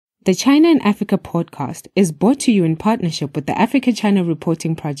The China and Africa podcast is brought to you in partnership with the Africa-China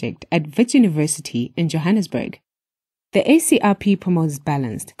Reporting Project at Wits University in Johannesburg. The ACRP promotes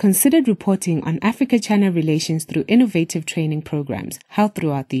balanced, considered reporting on Africa-China relations through innovative training programs held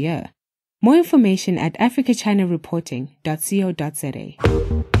throughout the year. More information at africachinareporting.co.za.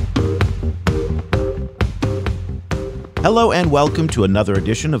 Hello and welcome to another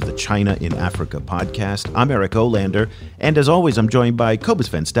edition of the China in Africa podcast. I'm Eric Olander, and as always, I'm joined by Cobus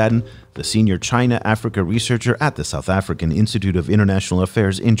van Staden, the senior China-Africa researcher at the South African Institute of International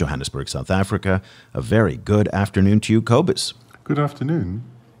Affairs in Johannesburg, South Africa. A very good afternoon to you, Cobus. Good afternoon.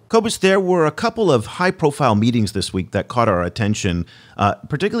 Cobus, there were a couple of high-profile meetings this week that caught our attention,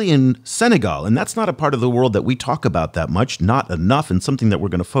 particularly in Senegal. And that's not a part of the world that we talk about that much, not enough, and something that we're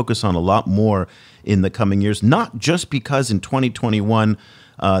going to focus on a lot more in the coming years, not just because in 2021,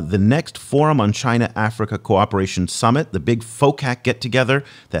 the next Forum on China-Africa Cooperation Summit, the big FOCAC get-together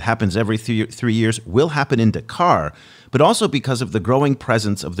that happens every 3 years, will happen in Dakar, but also because of the growing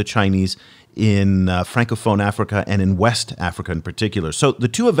presence of the Chinese in francophone Africa and in West Africa in particular. So the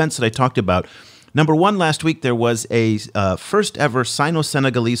two events that I talked about, number one, last week there was a first ever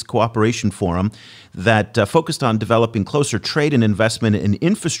Sino-Senegalese cooperation forum that focused on developing closer trade and investment and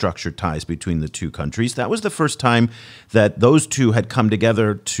infrastructure ties between the two countries. That was the first time that those two had come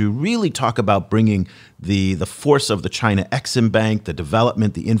together to really talk about bringing the force of the China Exim Bank, the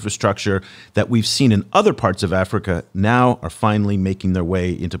development, the infrastructure that we've seen in other parts of Africa now are finally making their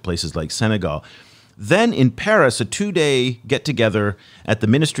way into places like Senegal. Then in Paris, a 2-day get-together at the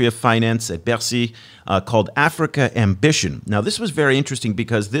Ministry of Finance at Bercy called Africa Ambition. Now, this was very interesting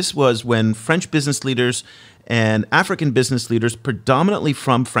because this was when French business leaders and African business leaders, predominantly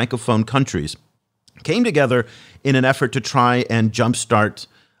from Francophone countries, came together in an effort to try and jumpstart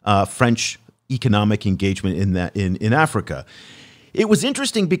French economic engagement in Africa. It was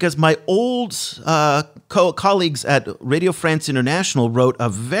interesting because my old colleagues at Radio France International wrote a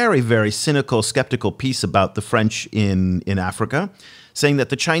very, very cynical, skeptical piece about the French in Africa, saying that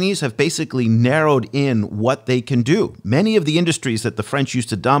the Chinese have basically narrowed in what they can do. Many of the industries that the French used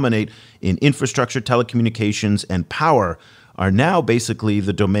to dominate in infrastructure, telecommunications, and power are now basically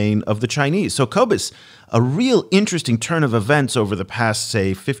the domain of the Chinese. So, Cobus, a real interesting turn of events over the past,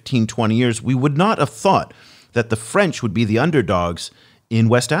 say, 15, 20 years. We would not have thought that the French would be the underdogs in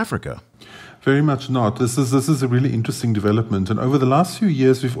West Africa. Very much not. This is a really interesting development. And over the last few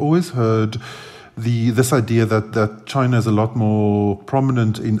years, we've always heard this idea that China is a lot more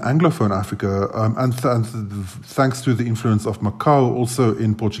prominent in Anglophone Africa, and thanks to the influence of Macau, also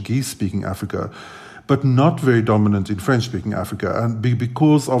in Portuguese-speaking Africa, but not very dominant in French-speaking Africa, and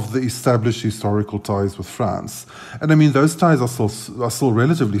because of the established historical ties with France. And I mean, those ties are still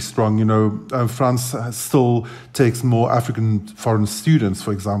relatively strong. You know, France still takes more African foreign students,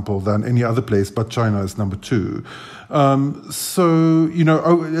 for example, than any other place, but China is number 2. So, you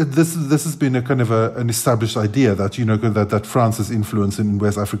know, this has been a kind of an established idea that, you know, that France's influence in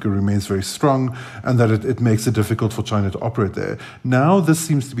West Africa remains very strong and that it makes it difficult for China to operate there. Now this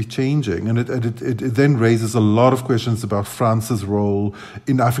seems to be changing, and it then raises a lot of questions about France's role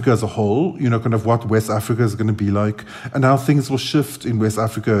in Africa as a whole, you know, kind of what West Africa is going to be like and how things will shift in West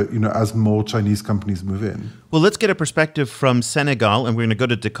Africa, you know, as more Chinese companies move in. Well, let's get a perspective from Senegal, and we're going to go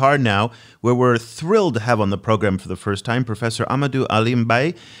to Dakar now, where we're thrilled to have on the program for the first time Professor Amadou Ali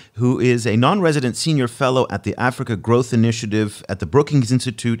Mbaye, who is a non-resident senior fellow at the Africa Growth Initiative at the Brookings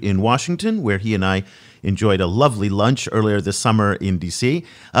Institute in Washington, where he and I enjoyed a lovely lunch earlier this summer in D.C.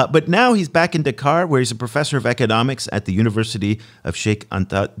 But now he's back in Dakar, where he's a professor of economics at the University of Cheikh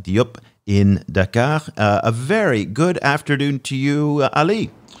Anta Diop in Dakar. A very good afternoon to you, Ali.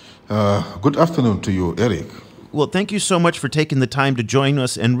 Good afternoon to you, Eric. Well, thank you so much for taking the time to join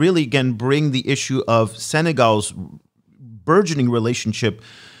us and really, again, bring the issue of Senegal's burgeoning relationship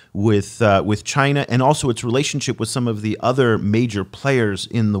with China and also its relationship with some of the other major players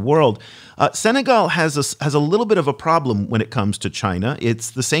in the world. Senegal has a little bit of a problem when it comes to China.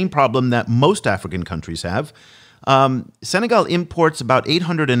 It's the same problem that most African countries have. Senegal imports about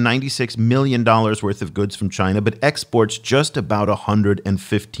 $896 million worth of goods from China, but exports just about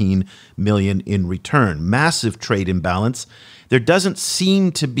 $115 million in return. Massive trade imbalance. There doesn't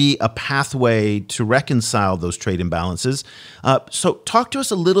seem to be a pathway to reconcile those trade imbalances. So talk to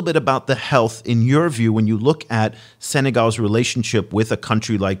us a little bit about the health, in your view, when you look at Senegal's relationship with a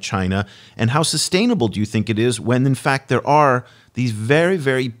country like China, and how sustainable do you think it is when, in fact, there are these very,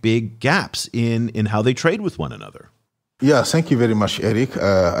 very big gaps in how they trade with one another? Yeah, thank you very much, Eric.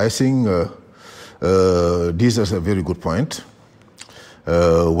 I think this is a very good point.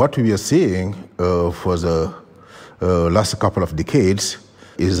 What we are seeing for the last couple of decades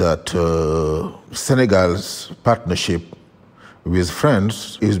is that Senegal's partnership with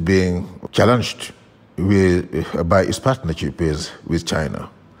France is being challenged by its partnership with China.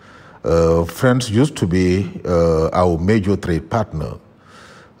 France used to be our major trade partner.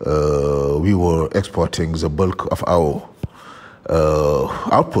 We were exporting the bulk of our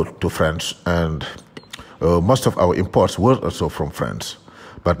output to France, and most of our imports were also from France.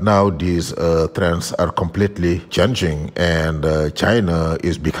 But now these trends are completely changing, and China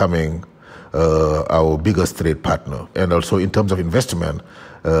is becoming our biggest trade partner. And also in terms of investment,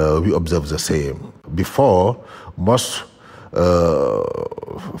 we observe the same. Before, most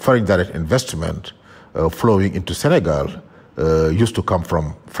foreign direct investment flowing into Senegal used to come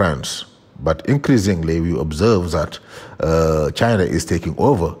from France. But increasingly, we observe that China is taking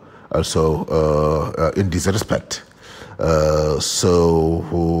over also in this respect.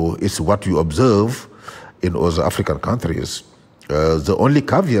 So it's what you observe in other African countries. The only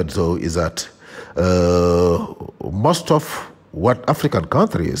caveat, though, is that most of what African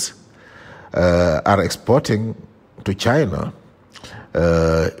countries are exporting to China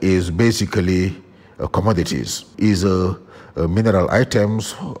is basically commodities, either mineral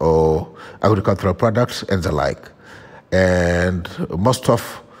items or agricultural products and the like. And most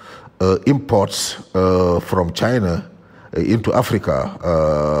of imports from China into Africa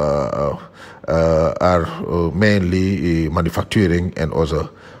are mainly manufacturing and other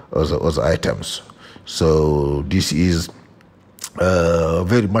items. So this is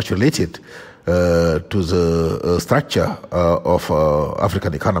very much related to the structure of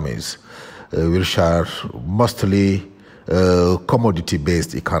African economies, which are mostly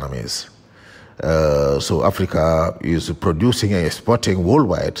commodity-based economies. So Africa is producing and exporting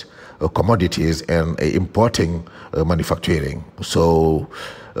worldwide commodities and importing manufacturing. So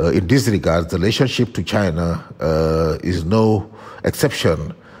in this regard, the relationship to China is no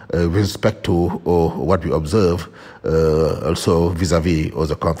exception with respect to what we observe also vis-a-vis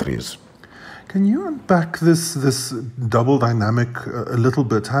other countries. Can you unpack this double dynamic a little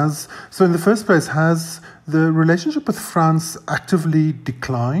bit? So in the first place, has the relationship with France actively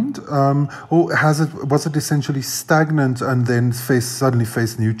declined, or was it essentially stagnant and then suddenly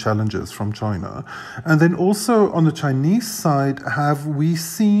faced new challenges from China? And then also on the Chinese side, have we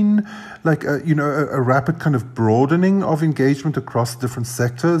seen a rapid kind of broadening of engagement across different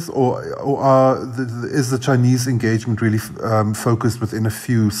sectors, or is the Chinese engagement really focused within a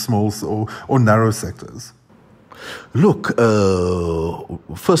few small or narrow sectors? Look,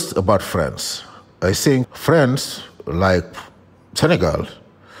 first about France. I think France, like Senegal,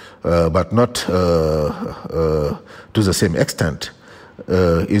 but not to the same extent,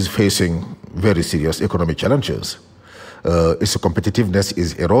 is facing very serious economic challenges. Its competitiveness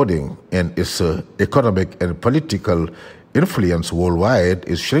is eroding, and its economic and political influence worldwide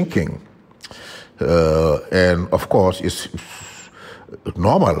is shrinking. And of course, it's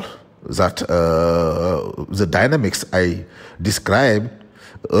normal that the dynamics I described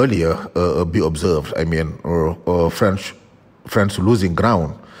earlier be observed. I mean, France losing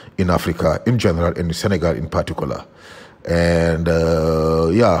ground in Africa in general, and in Senegal in particular. And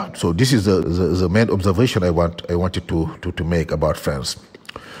so this is the main observation I wanted to make about France.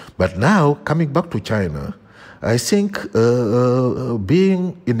 But now, coming back to China, I think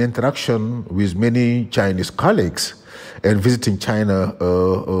being in interaction with many Chinese colleagues and visiting China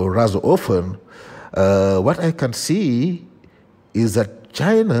rather often, what I can see is that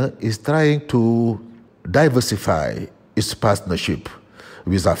China is trying to diversify its partnership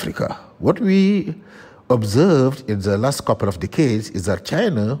with Africa. What we observed in the last couple of decades is that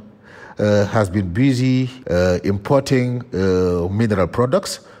China has been busy importing mineral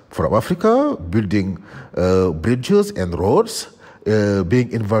products from Africa, building bridges and roads, being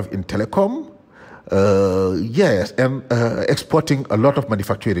involved in telecom, and exporting a lot of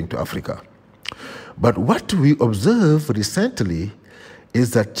manufacturing to Africa. But what we observe recently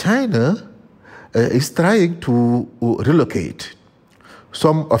is that China is trying to relocate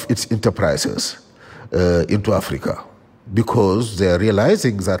some of its enterprises into Africa because they are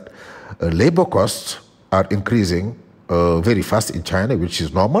realizing that labor costs are increasing very fast in China, which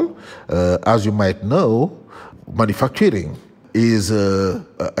is normal. As you might know, manufacturing is,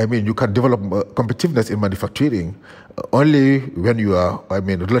 you can develop competitiveness in manufacturing only when you are,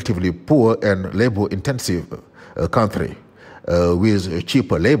 relatively poor and labor-intensive country with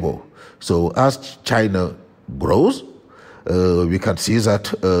cheaper labor. So as China grows, we can see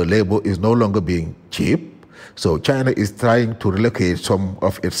that labor is no longer being cheap. So China is trying to relocate some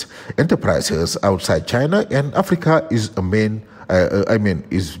of its enterprises outside China, and Africa is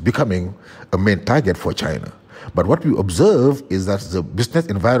is becoming a main target for China. But what we observe is that the business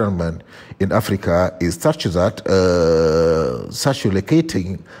environment in Africa is such that such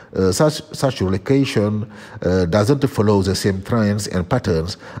relocation doesn't follow the same trends and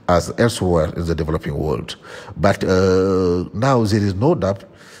patterns as elsewhere in the developing world. But now there is no doubt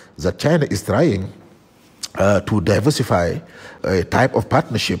that China is trying to diversify a type of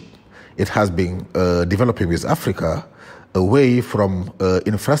partnership it has been developing with Africa away from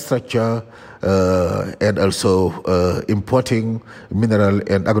infrastructure and also importing mineral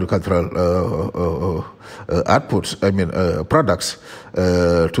and agricultural outputs, products,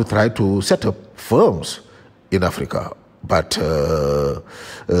 to try to set up firms in Africa. But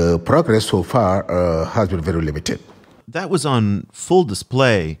progress so far has been very limited. That was on full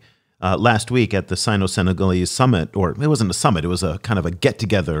display last week at the Sino-Senegalese summit, or it wasn't a summit, it was a kind of a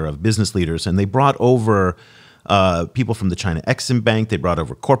get-together of business leaders, and they brought over people from the China Exim Bank, they brought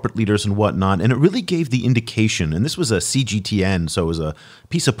over corporate leaders and whatnot, and it really gave the indication, and this was a CGTN, so it was a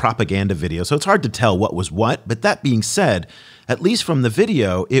piece of propaganda video, so it's hard to tell what was what, but that being said, at least from the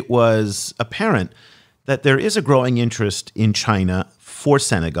video, it was apparent that there is a growing interest in China for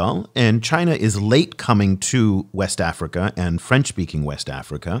Senegal, and China is late coming to West Africa and French-speaking West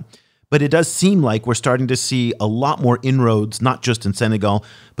Africa. But it does seem like we're starting to see a lot more inroads, not just in Senegal,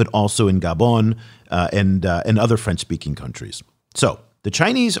 but also in Gabon and other French-speaking countries. So the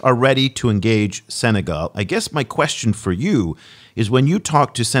Chinese are ready to engage Senegal. I guess my question for you is, when you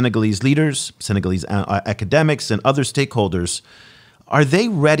talk to Senegalese leaders, Senegalese academics, and other stakeholders, are they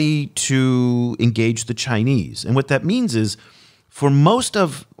ready to engage the Chinese? And what that means is, for most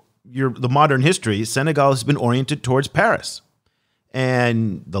of the modern history, Senegal has been oriented towards Paris.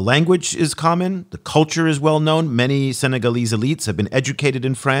 And the language is common, the culture is well known. Many Senegalese elites have been educated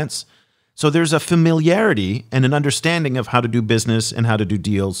in France. So there's a familiarity and an understanding of how to do business and how to do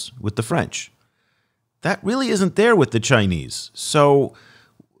deals with the French. That really isn't there with the Chinese. So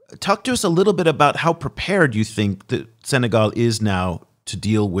talk to us a little bit about how prepared you think that Senegal is now to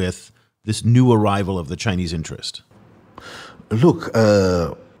deal with this new arrival of the Chinese interest. Look,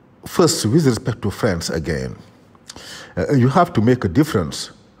 first, with respect to France again, you have to make a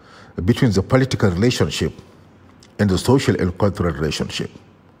difference between the political relationship and the social and cultural relationship.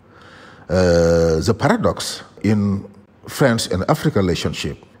 The paradox in France and Africa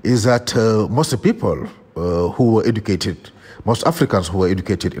relationship is that most people who were educated, most Africans who were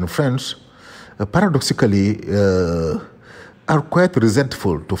educated in France, paradoxically are quite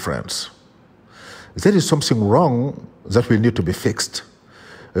resentful to France. There is something wrong that will need to be fixed.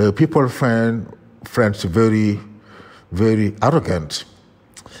 People find French very, very arrogant.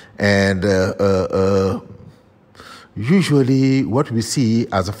 And usually what we see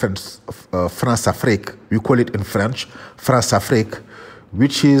as a Francafrique, we call it in French, Francafrique,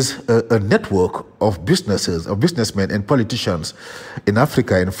 which is a network of businesses, of businessmen and politicians in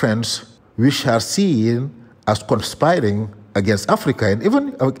Africa and France, which are seen as conspiring against Africa and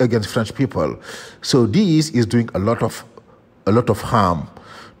even against French people. So this is doing a lot of harm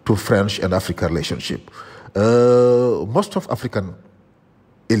to French and Africa relationship. Most of African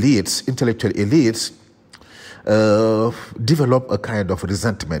elites, intellectual elites, develop a kind of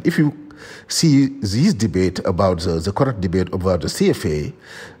resentment. If you see this debate about the current debate about the CFA,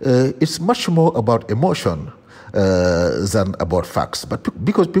 it's much more about emotion than about facts. But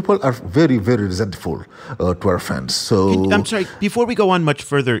because people are very, very resentful to our friends. So I'm sorry, before we go on much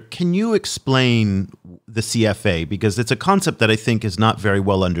further, can you explain the CFA? Because it's a concept that I think is not very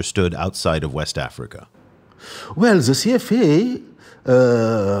well understood outside of West Africa. Well, the CFA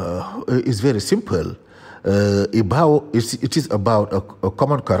is very simple. It is about a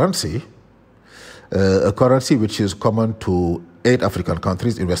common currency, a currency which is common to 8 African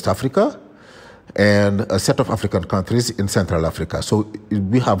countries in West Africa and a set of African countries in Central Africa. So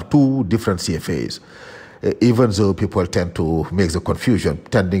we have 2 different CFAs, even though people tend to make the confusion,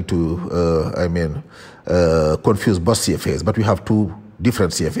 tending to, confuse both CFAs, but we have 2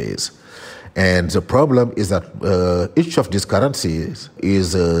 different CFAs. And the problem is that each of these currencies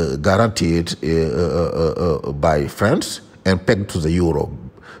is guaranteed by France and pegged to the euro.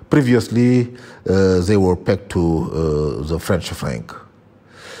 Previously, they were pegged to the French franc.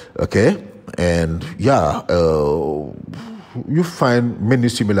 Okay? And yeah, you find many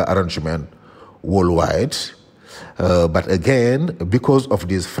similar arrangements worldwide. But again, because of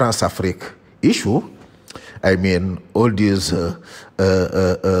this France-Afrique issue, all these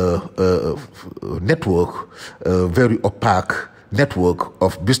network, very opaque network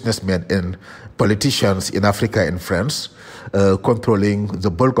of businessmen and politicians in Africa and France, controlling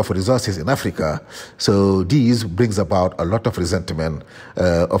the bulk of resources in Africa. So this brings about a lot of resentment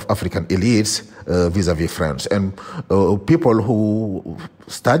of African elites vis-a-vis France. And people who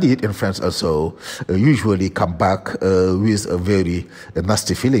studied in France also usually come back with a very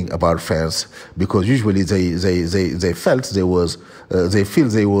nasty feeling about France, because usually they felt they feel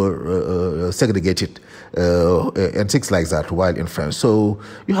they were segregated and things like that while in France. So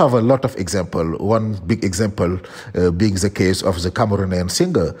you have a lot of example. One big example being the case of the Cameroonian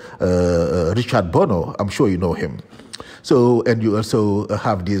singer Richard Bono. I'm sure you know him. So, and you also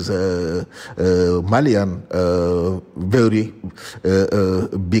have this Malian, very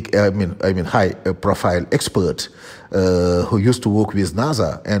big, high-profile expert who used to work with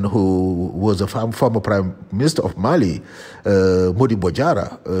NASA and who was a former Prime Minister of Mali, Modibo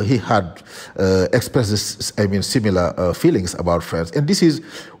Diarra. He had expressed similar feelings about France, and this is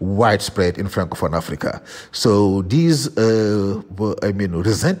widespread in Francophone Africa. So these,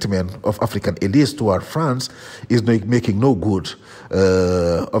 resentment of African elites toward France is making no good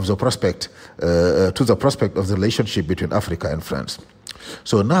of the prospect to the prospect of the relationship between Africa and France.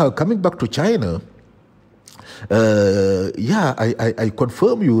 So now coming back to China. I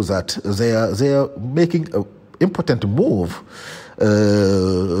confirm you that they are making an important move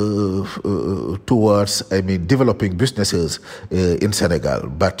towards developing businesses in Senegal.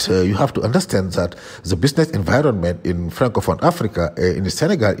 But you have to understand that the business environment in Francophone Africa, in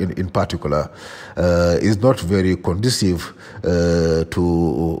Senegal in particular, is not very conducive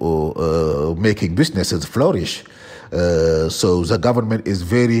to making businesses flourish. So the government is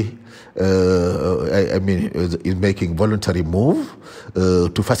very is making voluntary move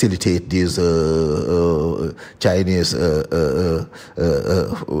to facilitate these Chinese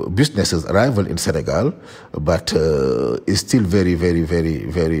businesses' arrival in Senegal, but is still very, very, very,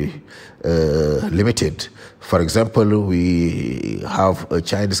 very limited. For example, we have a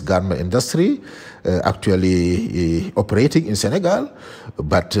Chinese garment industry actually operating in Senegal,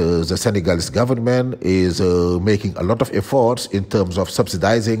 but the Senegalese government is making a lot of efforts in terms of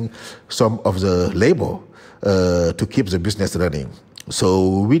subsidizing some of the labor to keep the business running.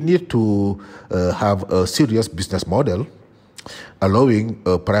 So we need to have a serious business model allowing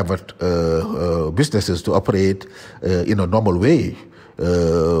private businesses to operate in a normal way,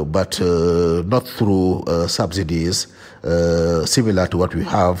 but not through subsidies similar to what we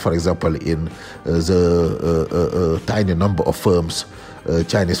have, for example, in the tiny number of firms,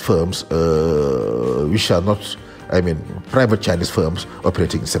 Chinese firms, which are not, private Chinese firms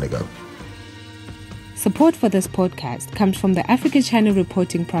operating in Senegal. Support for this podcast comes from the Africa-China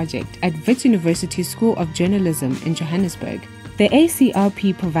Reporting Project at Wits University School of Journalism in Johannesburg. The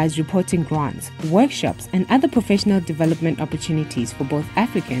ACRP provides reporting grants, workshops, and other professional development opportunities for both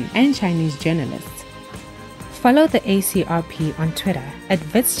African and Chinese journalists. Follow the ACRP on Twitter at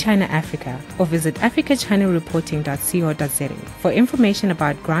Wits China Africa or visit africachinareporting.co.za for information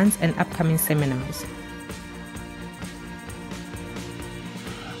about grants and upcoming seminars.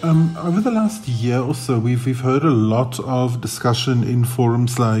 Over the last year or so, we've heard a lot of discussion in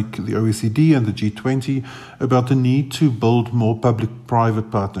forums like the OECD and the G20 about the need to build more public-private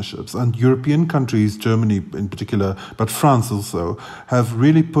partnerships. And European countries, Germany in particular, but France also, have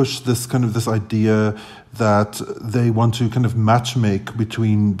really pushed this idea that they want to kind of matchmake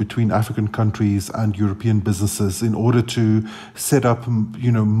between African countries and European businesses in order to set up,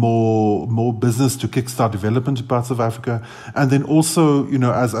 more business to kickstart development in parts of Africa, and then also,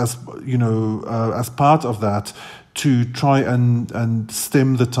 as part of that, to try and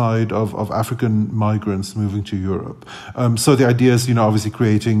stem the tide of African migrants moving to Europe. So the idea is, obviously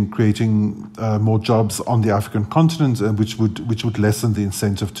creating more jobs on the African continent, which would lessen the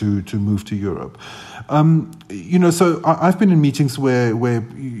incentive to move to Europe. So I've been in meetings where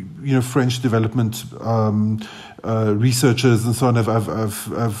French development researchers and so on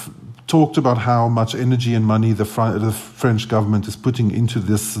have talked about how much energy and money the French government is putting into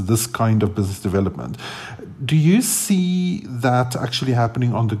this kind of business development. Do you see that actually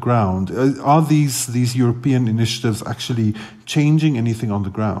happening on the ground? Are these European initiatives actually changing anything on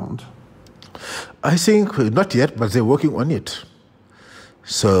the ground? I think not yet, but they're working on it.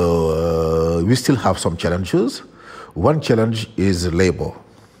 So we still have some challenges. One challenge is labor.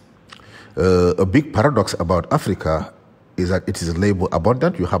 A big paradox about Africa is that it is labor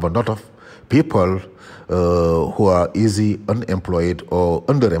abundant. You have a lot of people who are easy unemployed or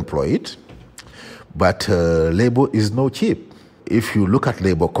underemployed, but labor is not cheap. If you look at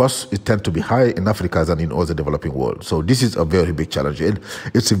labor costs, it tends to be high in Africa than in other developing world. So this is a very big challenge. And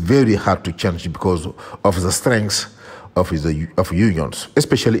it's very hard to change because of the strength of unions,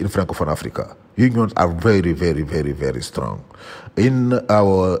 especially in Francophone Africa. Unions are very, very, very, very strong. In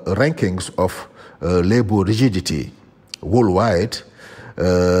our rankings of labor rigidity worldwide,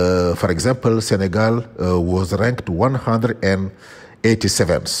 for example, Senegal was ranked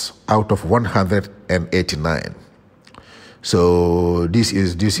 187th out of 189. So this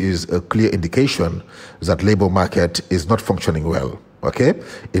is a clear indication that labor market is not functioning well. Okay,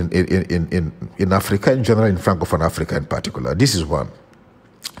 in Africa in general, in Francophone Africa in particular, this is one.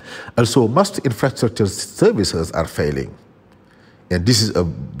 Also, most infrastructure services are failing, and this is a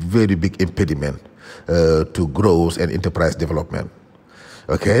very big impediment to growth and enterprise development.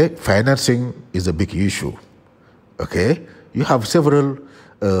 Okay, financing is a big issue. Okay, you have several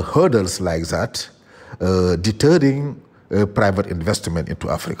hurdles like that deterring private investment into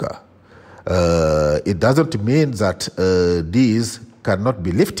Africa. It doesn't mean that these cannot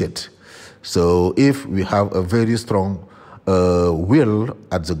be lifted. So if we have a very strong will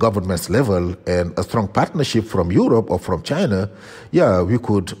at the government's level and a strong partnership from Europe or from China, yeah, we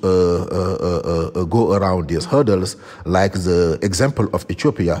could go around these hurdles like the example of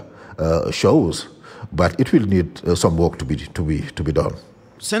Ethiopia shows. But it will need some work to be done.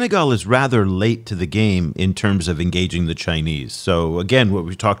 Senegal is rather late to the game in terms of engaging the Chinese. So again, what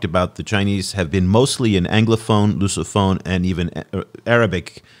we talked about, the Chinese have been mostly in Anglophone, Lusophone, and even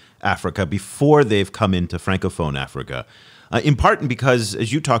Arabic Africa before they've come into Francophone Africa. In part because,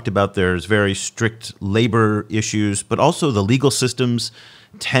 as you talked about, there's very strict labor issues, but also the legal systems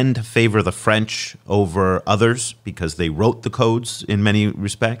tend to favor the French over others because they wrote the codes in many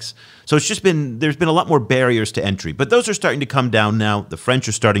respects. So it's just there's been a lot more barriers to entry, but those are starting to come down now. The French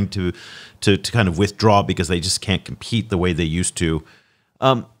are starting to kind of withdraw because they just can't compete the way they used to.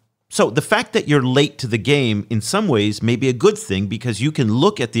 So the fact that you're late to the game in some ways may be a good thing because you can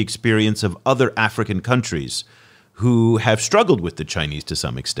look at the experience of other African countries who have struggled with the Chinese to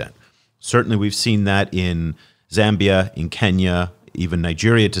some extent. Certainly we've seen that in Zambia, in Kenya, even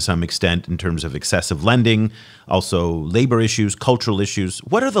Nigeria to some extent in terms of excessive lending, also labor issues, cultural issues.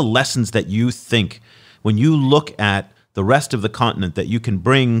 What are the lessons that you think when you look at the rest of the continent that you can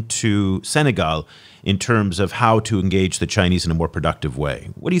bring to Senegal in terms of how to engage the Chinese in a more productive way?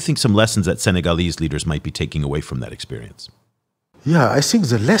 What do you think some lessons that Senegalese leaders might be taking away from that experience? Yeah, I think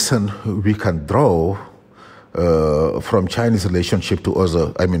the lesson we can draw from Chinese relationship to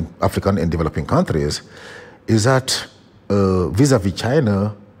other, African and developing countries is that vis-a-vis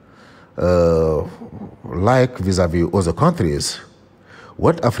China, like vis-a-vis other countries,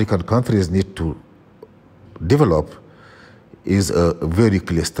 what African countries need to develop is a very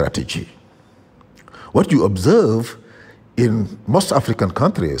clear strategy. What you observe in most African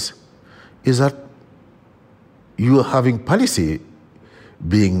countries is that you are having policy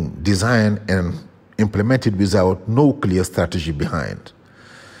being designed and implemented without no clear strategy behind.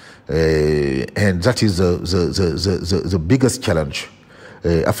 And that is the biggest challenge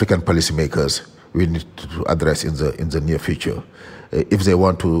African policymakers will need to address in the near future if they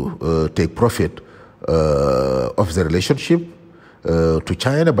want to take profit of the relationship to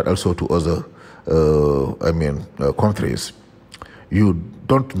China, but also to other countries. You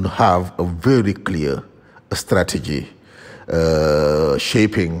don't have a very clear strategy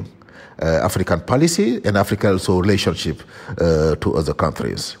shaping African policy and African also relationship to other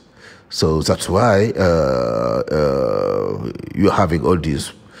countries. So that's why you're having all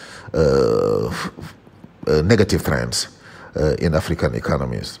these negative trends in African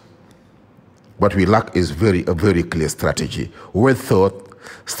economies. What we lack is a very clear strategy, well-thought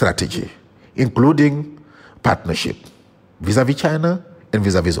strategy, including partnership vis-a-vis China and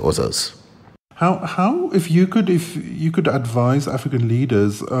vis-a-vis others. How if you could advise African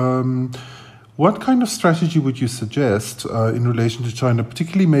leaders, what kind of strategy would you suggest in relation to China?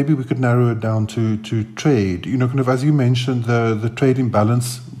 Particularly, maybe we could narrow it down to trade. You know, kind of as you mentioned, the trade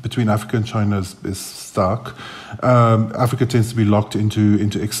imbalance between Africa and China is stark. Africa tends to be locked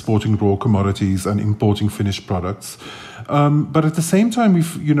into exporting raw commodities and importing finished products. But at the same time,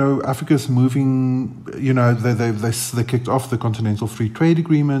 Africa is moving. They kicked off the Continental Free Trade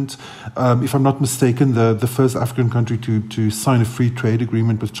Agreement. If I'm not mistaken, the first African country to sign a free trade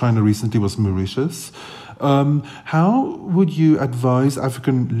agreement with China recently was Mauritius. How would you advise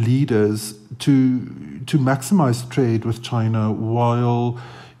African leaders to maximize trade with China while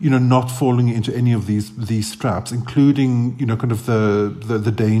not falling into any of these traps, including kind of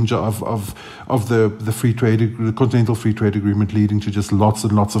the danger of the free trade, the Continental Free Trade Agreement leading to just lots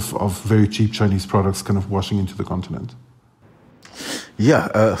and lots of very cheap Chinese products kind of washing into the continent? Yeah,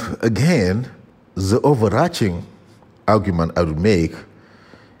 again, the overarching argument I would make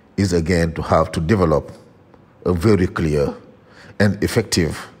is again to have to develop a very clear and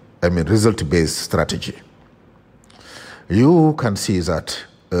effective, result-based strategy. You can see that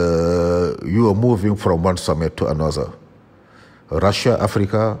you are moving from one summit to another. Russia,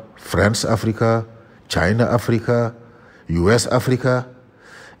 Africa, France, Africa, China, Africa, US, Africa,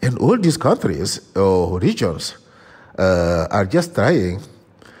 and all these countries or regions are just trying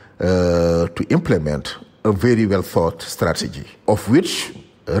to implement a very well thought strategy, of which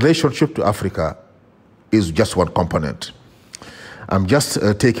relationship to Africa is just one component. I'm just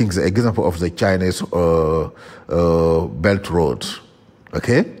taking the example of the Chinese Belt Road,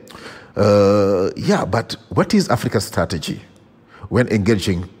 okay? But what is Africa's strategy when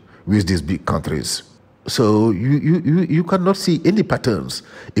engaging with these big countries? So you cannot see any patterns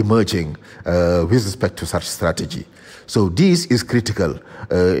emerging with respect to such strategy. So this is critical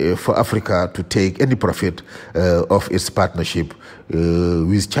for Africa to take any profit of its partnership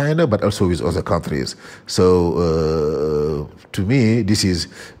with China, but also with other countries. So to me, this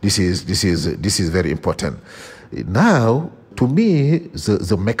is very important. Now, to me,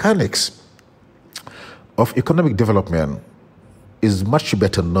 the mechanics of economic development is much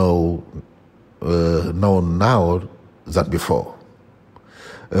better known now than before.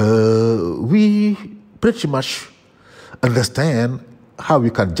 We pretty much understand how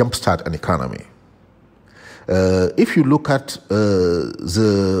we can jumpstart an economy. If you look at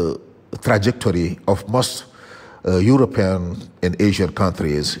the trajectory of most European and Asian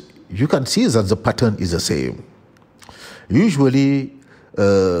countries, you can see that the pattern is the same. Usually,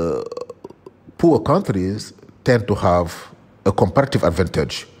 poor countries tend to have a comparative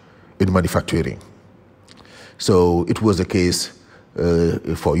advantage in manufacturing. So it was the case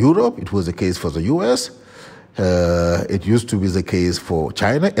for Europe, it was the case for the US, it used to be the case for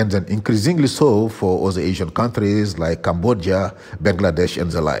China, and then increasingly so for other Asian countries like Cambodia, Bangladesh, and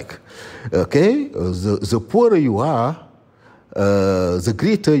the like. Okay, the poorer you are, the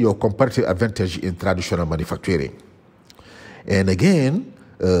greater your comparative advantage in traditional manufacturing. And again,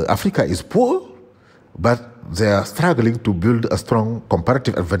 Africa is poor, but they are struggling to build a strong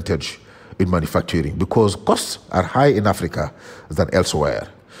comparative advantage in manufacturing because costs are high in Africa than elsewhere.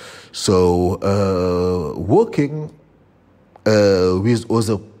 So working with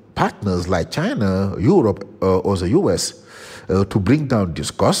other partners like China, Europe, or the US to bring down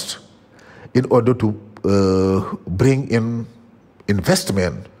this cost in order to bring in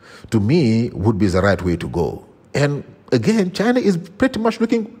investment, to me, would be the right way to go. And again, China is pretty much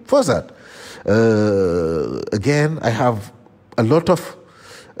looking for that. Again, I have a lot of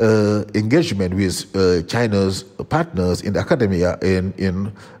engagement with China's partners in academia and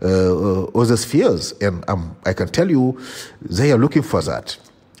in other spheres. And I can tell you, they are looking for that,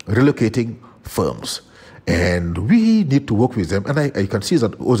 relocating firms. And we need to work with them. And I can see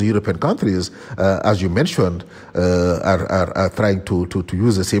that other European countries, as you mentioned, are trying to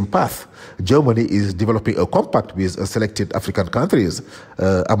use the same path. Germany is developing a compact with selected African countries,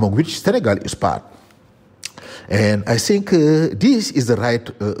 among which Senegal is part. And I think this is the right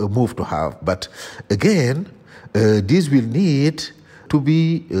move to have. But again, this will need to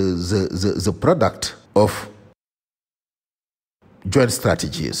be the product of joint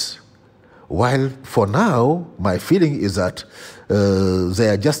strategies. While for now, my feeling is that they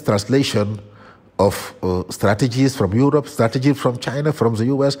are just translation of strategies from Europe, strategies from China, from the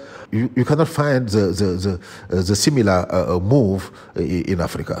US. You cannot find the similar move in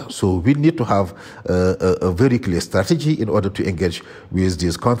Africa. So we need to have a very clear strategy in order to engage with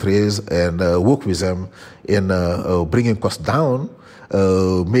these countries and work with them in bringing costs down,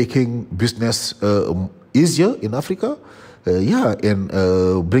 making business easier in Africa, and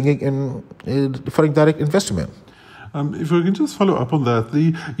bringing in foreign direct investment. If we can just follow up on that,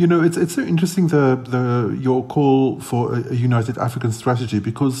 it's so interesting your call for a united African strategy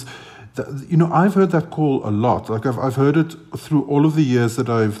because I've heard that call a lot. Like I've heard it through all of the years that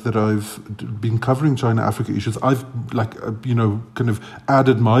I've been covering China-Africa issues. I've kind of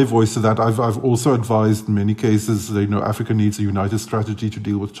added my voice to that. I've also advised in many cases Africa needs a united strategy to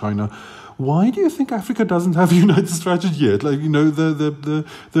deal with China. Why do you think Africa doesn't have a united strategy yet? The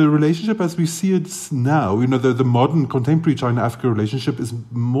relationship as we see it now, the modern contemporary China-Africa relationship is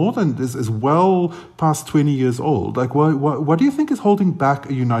is well past 20 years old. Like, what do you think is holding back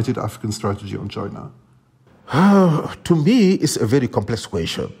a united African strategy on China? To me, it's a very complex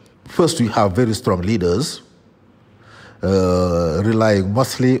question. First, we have very strong leaders relying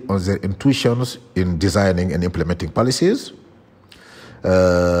mostly on their intuitions in designing and implementing policies.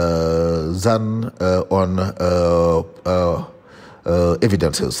 Than on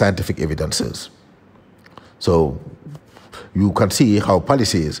evidences, scientific evidences. So you can see how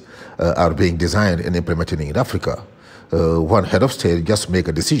policies are being designed and implemented in Africa. One head of state just make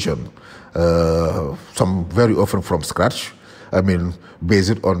a decision, some very often from scratch. I mean,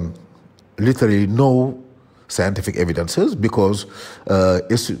 based on literally no scientific evidences, because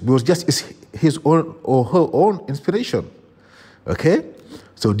it was just his own or her own inspiration. Okay,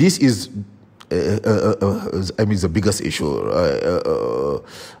 so this is, the biggest issue.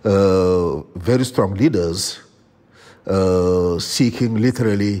 Very strong leaders seeking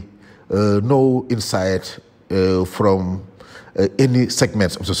literally no insight from any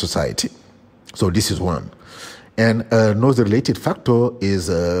segments of the society. So this is one. And another related factor is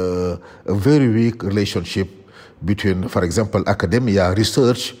a very weak relationship between, for example, academia,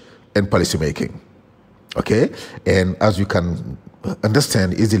 research, and policymaking. Okay? And as you can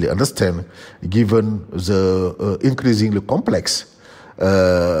easily understand, given the increasingly complex, the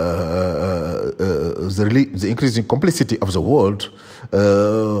increasing complexity of the world,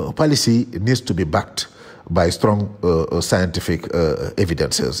 policy needs to be backed by strong scientific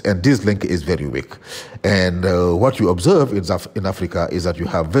evidences, and this link is very weak. And what you observe in Africa is that you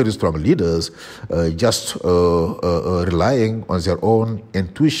have very strong leaders just relying on their own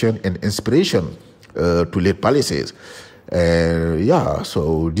intuition and inspiration to lead policies.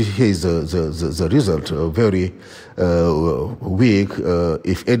 So this is the result, very weak,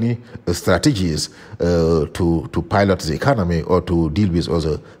 if any, strategies to pilot the economy or to deal with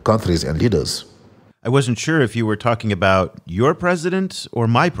other countries and leaders. I wasn't sure if you were talking about your president or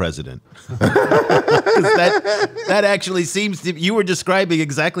my president. that actually seems to, you were describing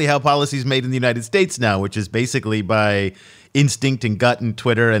exactly how policy is made in the United States now, which is basically by instinct and gut and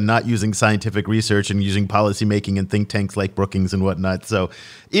Twitter and not using scientific research and using policy making and think tanks like Brookings and whatnot. So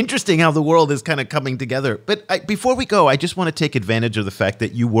interesting how the world is kind of coming together. But before we go, I just want to take advantage of the fact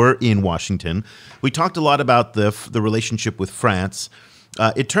that you were in Washington. We talked a lot about the relationship with France.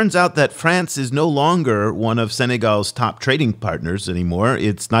 It turns out that France is no longer one of Senegal's top trading partners anymore.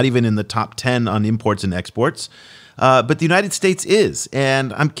 It's not even in the top 10 on imports and exports. But the United States is.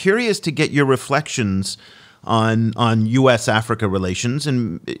 And I'm curious to get your reflections on U.S.-Africa relations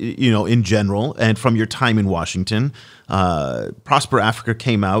and, in general, and from your time in Washington. Prosper Africa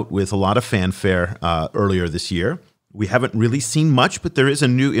came out with a lot of fanfare earlier this year. We haven't really seen much, but there is a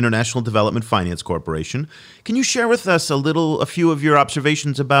new International Development Finance Corporation. Can you share with us a few of your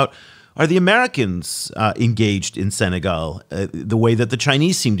observations about, are the Americans engaged in Senegal the way that the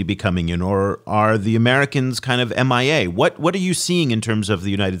Chinese seem to be coming in, or are the Americans kind of MIA? What are you seeing in terms of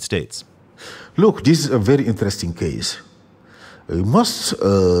the United States? Look, this is a very interesting case. Most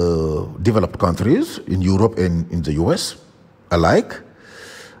developed countries in Europe and in the US alike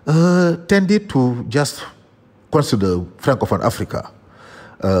tended to just consider Francophone Africa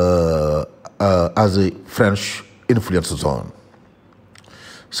as a French influence zone.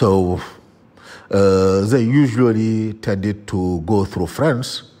 So they usually tended to go through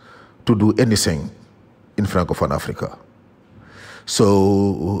France to do anything in Francophone Africa.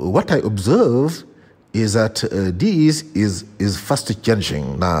 So what I observe is that this is fast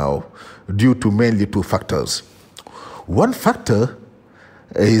changing now due to mainly two factors. One factor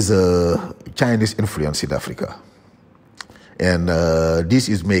is Chinese influence in Africa. And this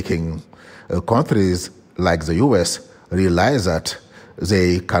is making countries like the US realize that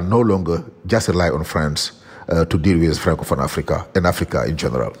they can no longer just rely on France to deal with Francophone Africa and Africa in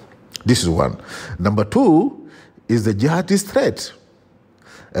general. This is one. Number two is the jihadist threat.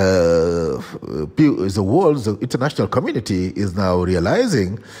 The world, the international community is now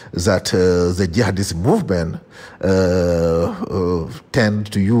realizing that the jihadist movement tend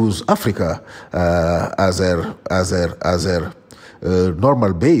to use Africa as a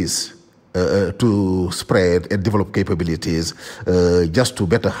normal base to spread and develop capabilities just to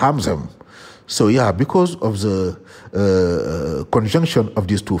better harm them. So because of the conjunction of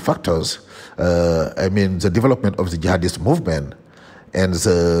these two factors, the development of the jihadist movement and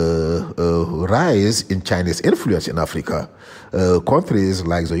the rise in Chinese influence in Africa, countries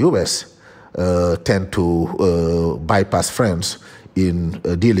like the US tend to bypass France in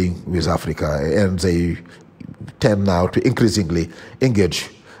dealing with Africa, and they tend now to increasingly engage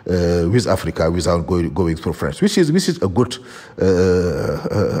with Africa without going through France, which is a good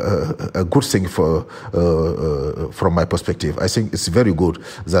thing from my perspective. I think it's very good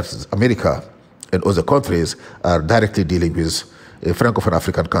that America and other countries are directly dealing with Francophone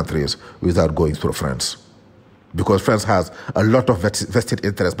African countries without going through France. because France has a lot of vested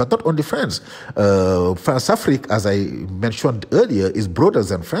interest, but not only France. Francafrique, as I mentioned earlier, is broader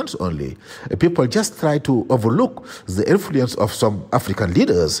than France only. People just try to overlook the influence of some African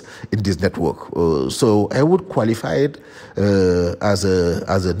leaders in this network. So I would qualify it as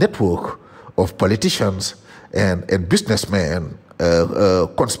a network of politicians and businessmen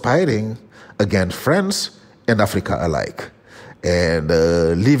conspiring against France and Africa alike, and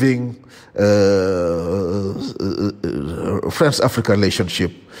leaving France-Africa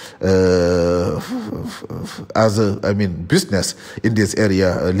relationship as business in this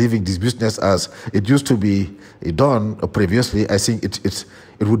area, leaving this business as it used to be done previously. I think it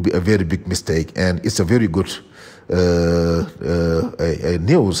would be a very big mistake, and it's a very good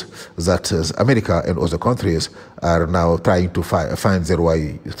news that America and other countries are now trying to find their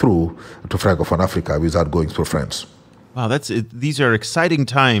way through to Francophone Africa without going through France. Wow, these are exciting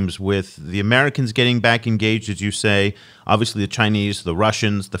times with the Americans getting back engaged, as you say, obviously the Chinese, the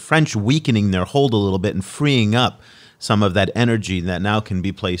Russians, the French weakening their hold a little bit and freeing up some of that energy that now can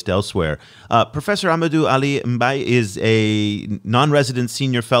be placed elsewhere. Professor Amadou Ali Mbaye is a non-resident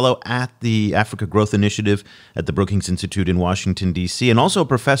senior fellow at the Africa Growth Initiative at the Brookings Institute in Washington, D.C., and also a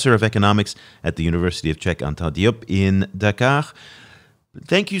professor of economics at the University of Cheikh Anta Diop in Dakar.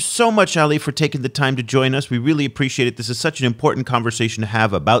 Thank you so much, Ali, for taking the time to join us. We really appreciate it. This is such an important conversation to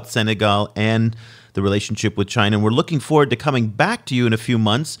have about Senegal and the relationship with China. And we're looking forward to coming back to you in a few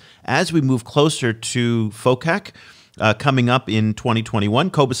months as we move closer to FOCAC coming up in 2021.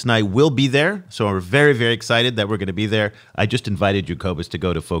 Cobus and I will be there, so we're very, very excited that we're going to be there. I just invited you, Cobus, to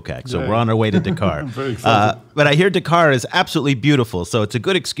go to FOCAC, so we're on our way to Dakar. I'm very excited. But I hear Dakar is absolutely beautiful, so it's a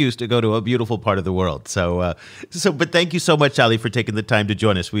good excuse to go to a beautiful part of the world. But thank you so much, Ali, for taking the time to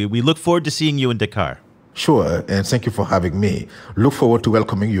join us. We look forward to seeing you in Dakar. Sure, and thank you for having me. Look forward to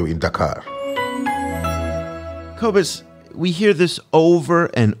welcoming you in Dakar. Cobus, we hear this over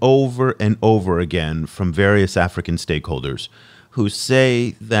and over and over again from various African stakeholders who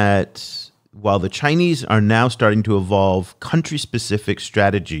say that while the Chinese are now starting to evolve country-specific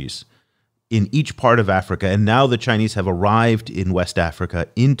strategies in each part of Africa, and now the Chinese have arrived in West Africa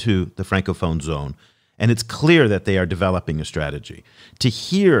into the Francophone zone, and it's clear that they are developing a strategy. To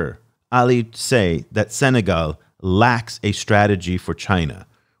hear Ali say that Senegal lacks a strategy for China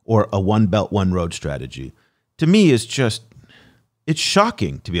or a One Belt, One Road strategy, to me is just, it's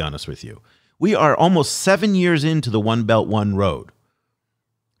shocking, to be honest with you. We are almost 7 years into the One Belt, One Road.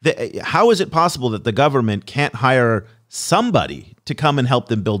 How is it possible that the government can't hire somebody to come and help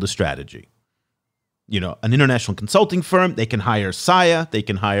them build a strategy? You know, an international consulting firm, they can hire Saya, they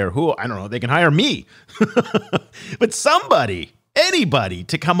can hire who? I don't know, they can hire me. But somebody, anybody,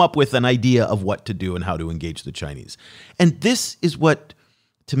 to come up with an idea of what to do and how to engage the Chinese. And this is what,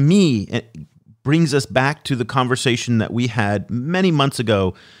 to me, brings us back to the conversation that we had many months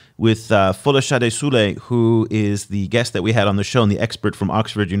ago with Folashade Soule, who is the guest that we had on the show and the expert from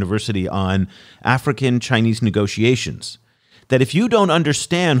Oxford University on African-Chinese negotiations. That if you don't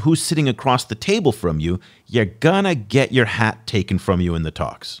understand who's sitting across the table from you, you're gonna get your hat taken from you in the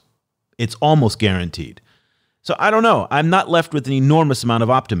talks. It's almost guaranteed. So I don't know. I'm not left with an enormous amount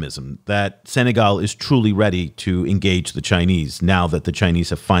of optimism that Senegal is truly ready to engage the Chinese now that the Chinese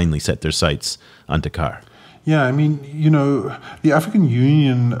have finally set their sights on Dakar. Yeah, I mean, you know, the African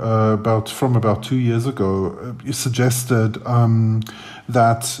Union from about 2 years ago suggested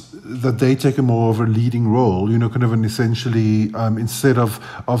that they take a more of a leading role, you know, kind of an essentially instead of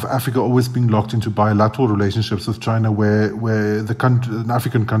Africa always being locked into bilateral relationships with China, where an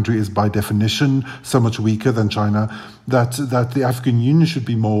African country is by definition so much weaker than China, that the African Union should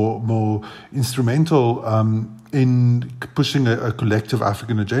be more instrumental in pushing a collective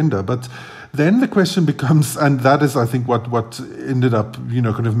African agenda. But then the question becomes, and that is, I think, what ended up, you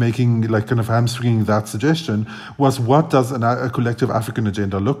know, kind of making, like, kind of hamstringing that suggestion, was what does a collective African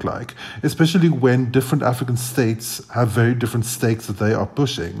agenda look like? Especially when different African states have very different stakes that they are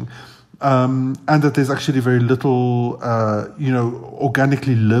pushing. And that there's actually very little, you know,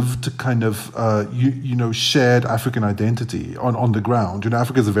 organically lived kind of, you know, shared African identity on the ground. You know,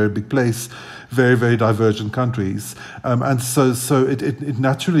 Africa is a very big place, very, very divergent countries. And so it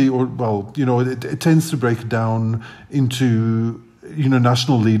naturally, or, well, you know, it tends to break down into, you know,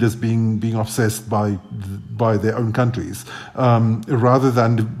 national leaders being obsessed by their own countries, rather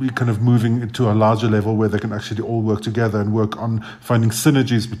than kind of moving to a larger level where they can actually all work together and work on finding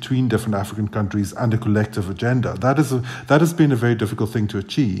synergies between different African countries and a collective agenda. That has been a very difficult thing to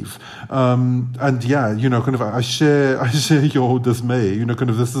achieve. And yeah, you know, kind of I share your dismay. You know,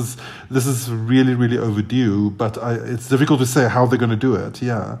 kind of this is really, really overdue. But it's difficult to say how they're going to do it.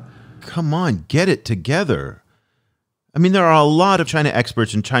 Yeah. Come on, get it together. I mean, there are a lot of China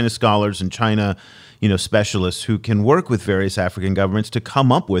experts and China scholars and China, specialists who can work with various African governments to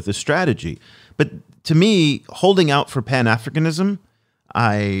come up with a strategy. But to me, holding out for Pan-Africanism,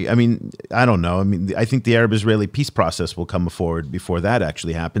 I don't know. I mean, I think the Arab-Israeli peace process will come forward before that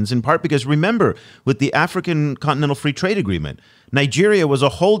actually happens, in part because, remember, with the African Continental Free Trade Agreement, Nigeria was a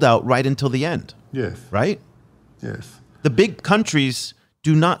holdout right until the end. Yes. Right? Yes. The big countries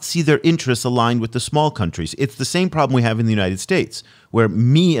do not see their interests aligned with the small countries. It's the same problem we have in the United States, where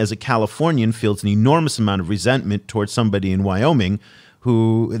me as a Californian feels an enormous amount of resentment towards somebody in Wyoming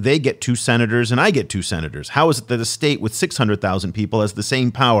who they get 2 senators and I get 2 senators. How is it that a state with 600,000 people has the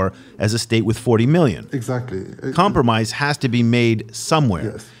same power as a state with 40 million? Exactly. Compromise has to be made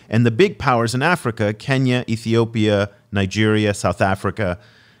somewhere. Yes. And the big powers in Africa, Kenya, Ethiopia, Nigeria, South Africa,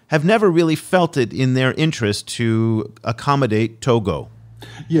 have never really felt it in their interest to accommodate Togo.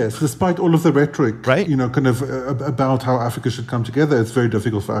 Yes, despite all of the rhetoric, right? About how Africa should come together, it's very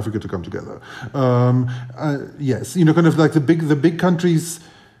difficult for Africa to come together. Yes, like the big countries.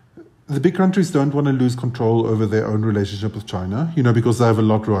 The big countries don't want to lose control over their own relationship with China, because they have a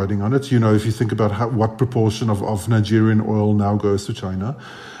lot riding on it. If you think about what proportion of Nigerian oil now goes to China.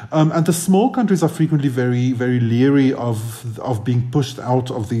 And the small countries are frequently very, very leery of being pushed out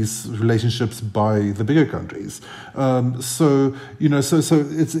of these relationships by the bigger countries. So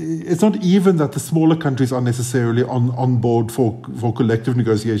it's not even that the smaller countries are necessarily on board for collective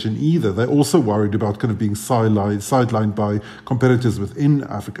negotiation either. They're also worried about kind of being sidelined by competitors within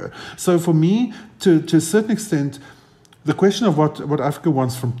Africa. So for me, to a certain extent, the question of what Africa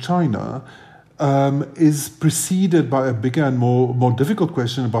wants from China is preceded by a bigger and more difficult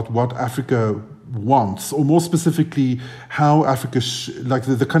question about what Africa wants, or more specifically, how Africa,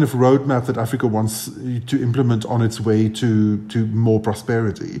 the kind of roadmap that Africa wants to implement on its way to more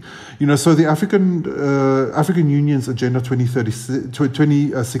prosperity. So the African Union's Agenda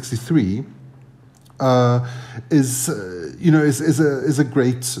 2063 is a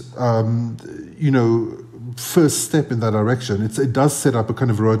great first step in that direction. It does set up a kind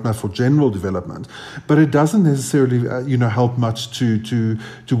of roadmap for general development, but it doesn't necessarily help much to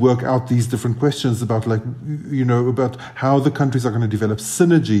work out these different questions about about how the countries are going to develop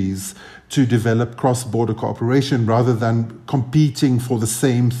synergies to develop cross-border cooperation rather than competing for the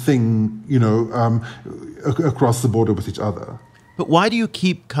same thing across the border with each other. But why do you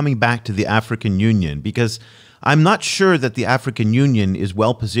keep coming back to the African Union? Because I'm not sure that the African Union is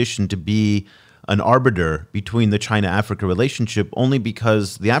well positioned to be an arbiter between the China-Africa relationship, only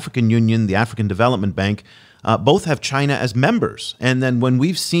because the African Union, the African Development Bank, both have China as members. And then when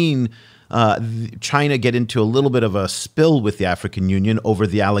we've seen China get into a little bit of a spill with the African Union over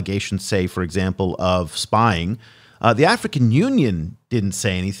the allegations, say, for example, of spying, the African Union didn't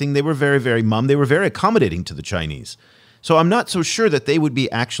say anything. They were very, very mum. They were very accommodating to the Chinese. So I'm not so sure that they would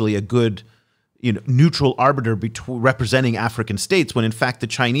be actually a good neutral arbiter representing African states when, in fact, the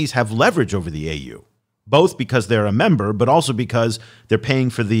Chinese have leverage over the AU, both because they're a member, but also because they're paying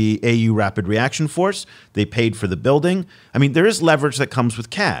for the AU Rapid Reaction Force. They paid for the building. I mean, there is leverage that comes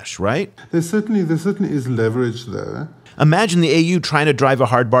with cash, right? There certainly is leverage there. Imagine the AU trying to drive a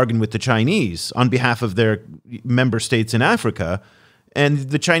hard bargain with the Chinese on behalf of their member states in Africa,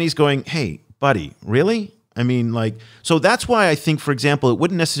 and the Chinese going, hey, buddy, really? I mean, so that's why I think, for example, it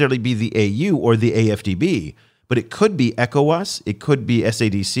wouldn't necessarily be the AU or the AFDB, but it could be ECOWAS, it could be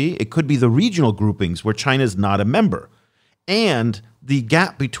SADC, it could be the regional groupings where China is not a member. And the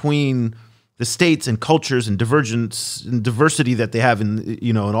gap between the states and cultures and divergence and diversity that they have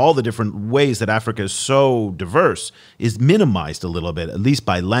in all the different ways that Africa is so diverse is minimized a little bit, at least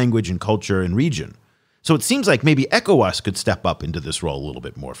by language and culture and region. So it seems like maybe ECOWAS could step up into this role a little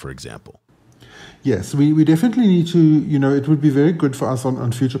bit more, for example. Yes, we definitely need to, it would be very good for us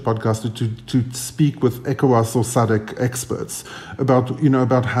on future podcasts to speak with ECOWAS or SADC experts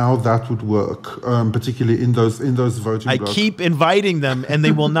about how that would work, particularly in those voting blocks. I keep inviting them and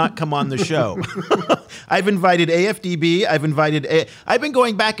they will not come on the show. I've invited AFDB, I've been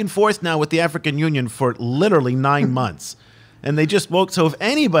going back and forth now with the African Union for literally 9 months. And they just woke. So if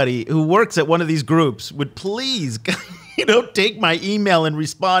anybody who works at one of these groups would please take my email and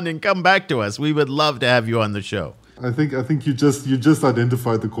respond and come back to us. We would love to have you on the show. I think you just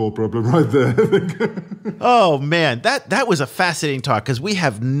identified the core problem right there. Oh man, that was a fascinating talk because we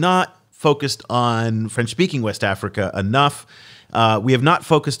have not focused on French-speaking West Africa enough. We have not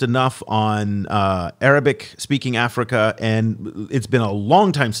focused enough on Arabic-speaking Africa, and it's been a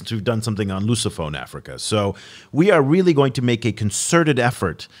long time since we've done something on Lusophone Africa. So we are really going to make a concerted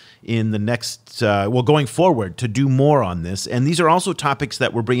effort in the next, going forward to do more on this. And these are also topics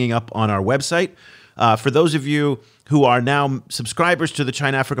that we're bringing up on our website. For those of you who are now subscribers to the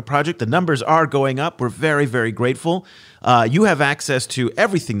China Africa Project, the numbers are going up. We're very, very grateful. You have access to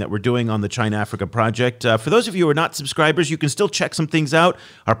everything that we're doing on the China Africa Project. For those of you who are not subscribers, you can still check some things out.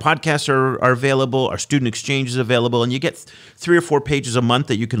 Our podcasts are available. Our student exchange is available. And you get 3 or 4 pages a month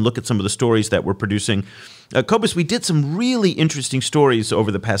that you can look at some of the stories that we're producing. Cobus, we did some really interesting stories over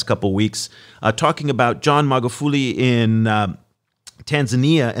the past couple weeks, talking about John Magufuli in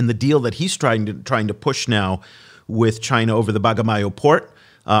Tanzania and the deal that he's trying to push now with China over the Bagamoyo port.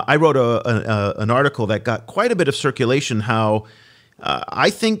 I wrote an article that got quite a bit of circulation, how I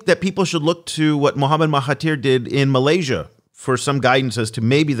think that people should look to what Mohamed Mahathir did in Malaysia for some guidance as to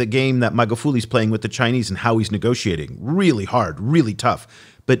maybe the game that Magufuli's playing with the Chinese and how he's negotiating. Really hard, really tough.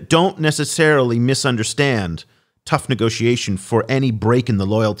 But don't necessarily misunderstand tough negotiation for any break in the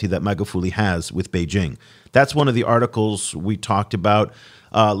loyalty that Magufuli has with Beijing. That's one of the articles we talked about.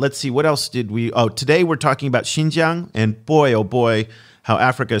 Let's see, what else did we... Oh, today we're talking about Xinjiang, and boy, oh boy, how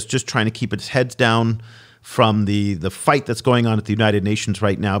Africa is just trying to keep its heads down from the fight that's going on at the United Nations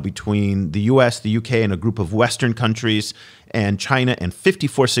right now between the US, the UK, and a group of Western countries, and China, and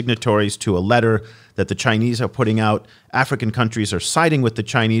 54 signatories to a letter that the Chinese are putting out. African countries are siding with the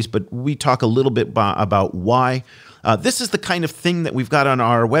Chinese, but we talk a little bit about why. This is the kind of thing that we've got on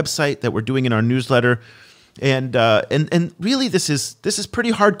our website, that we're doing in our newsletter. And really, this is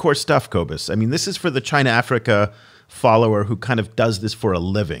pretty hardcore stuff, Cobus. I mean, this is for the China Africa follower who kind of does this for a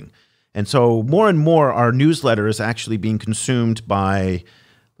living. And so more and more, our newsletter is actually being consumed by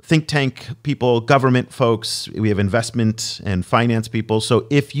think tank people, government folks. We have investment and finance people. So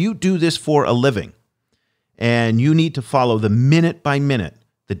if you do this for a living and you need to follow the minute by minute,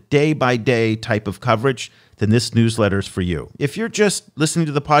 the day by day type of coverage, then this newsletter is for you. If you're just listening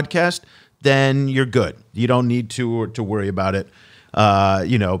to the podcast, then you're good. You don't need to worry about it.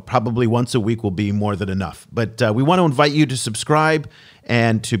 Probably once a week will be more than enough. But we want to invite you to subscribe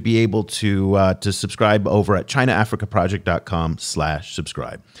and to be able to subscribe over at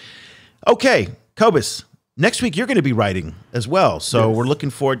ChinaAfricaProject.com/subscribe. Okay, Cobus, next week you're going to be writing as well. So We're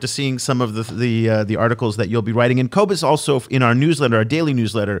looking forward to seeing some of the articles that you'll be writing. And Cobus also, in our newsletter, our daily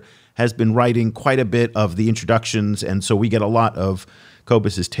newsletter, has been writing quite a bit of the introductions. And so we get a lot of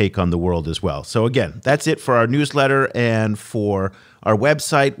Cobus's take on the world as well. So again, that's it for our newsletter and for our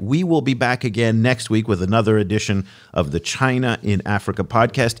website. We will be back again next week with another edition of the China in Africa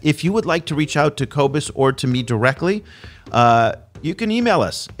podcast. If you would like to reach out to Cobus or to me directly, you can email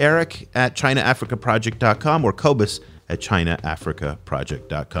us, eric@ChinaAfricaProject.com or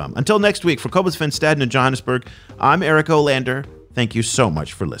Cobus@ChinaAfricaProject.com. Until next week, for Cobus van Staden in Johannesburg, I'm Eric Olander. Thank you so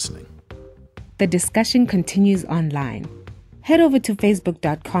much for listening. The discussion continues online. Head over to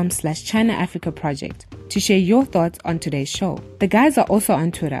facebook.com/China Africa Project to share your thoughts on today's show. The guys are also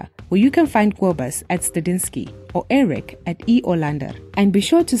on Twitter, where you can find Cobus @Stadinsky or Eric @eOlander. And be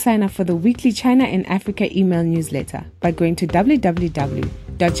sure to sign up for the weekly China in Africa email newsletter by going to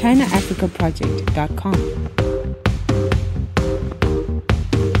www.ChinaAfricaProject.com.